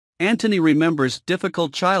Antony remembers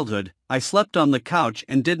difficult childhood. I slept on the couch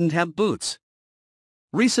and didn't have boots.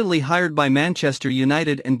 Recently hired by Manchester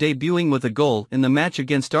United and debuting with a goal in the match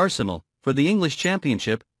against Arsenal for the English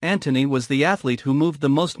Championship, Antony was the athlete who moved the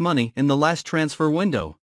most money in the last transfer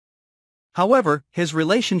window. However, his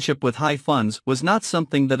relationship with high funds was not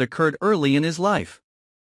something that occurred early in his life.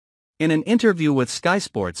 In an interview with Sky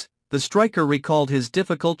Sports, the striker recalled his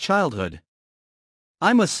difficult childhood.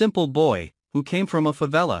 "I'm a simple boy who came from a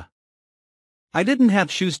favela. I didn't have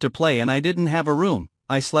shoes to play and I didn't have a room.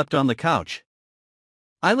 I slept on the couch.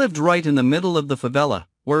 I lived right in the middle of the favela,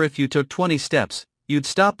 where if you took 20 steps, you'd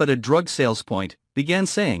stop at a drug sales point," began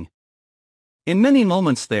saying. "In many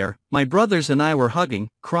moments there, my brothers and I were hugging,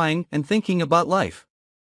 crying and thinking about life.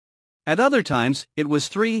 At other times, it was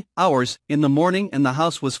 3 hours in the morning and the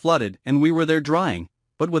house was flooded and we were there drying,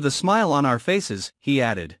 but with a smile on our faces," he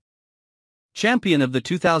added. Champion of the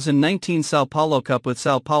 2019 São Paulo Cup with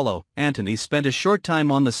São Paulo, Antony spent a short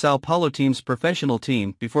time on the São Paulo team's professional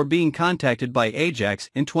team before being contacted by Ajax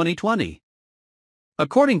in 2020.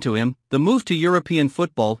 According to him, the move to European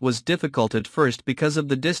football was difficult at first because of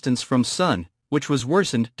the distance from Sun, which was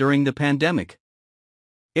worsened during the pandemic.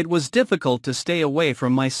 "It was difficult to stay away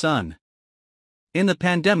from my son. In the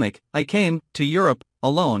pandemic, I came to Europe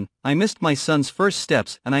alone. I missed my son's first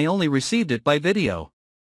steps and I only received it by video.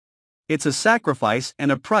 It's a sacrifice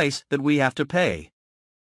and a price that we have to pay.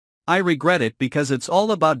 I regret it because it's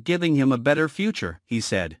all about giving him a better future," he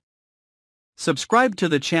said. Subscribe to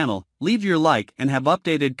the channel, leave your like and have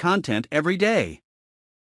updated content every day.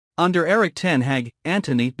 Under Erik ten Hag,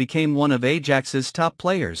 Antony became one of Ajax's top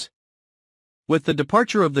players. With the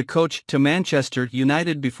departure of the coach to Manchester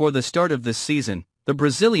United before the start of this season, the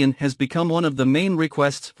Brazilian has become one of the main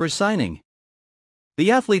requests for signing. The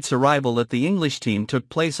athlete's arrival at the English team took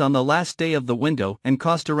place on the last day of the window and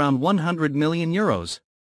cost around €100 million.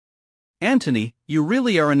 "Antony, you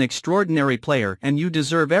really are an extraordinary player and you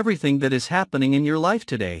deserve everything that is happening in your life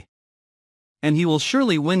today. And he will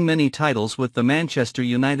surely win many titles with the Manchester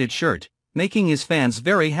United shirt, making his fans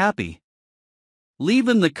very happy." Leave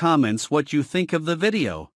in the comments what you think of the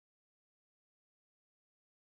video.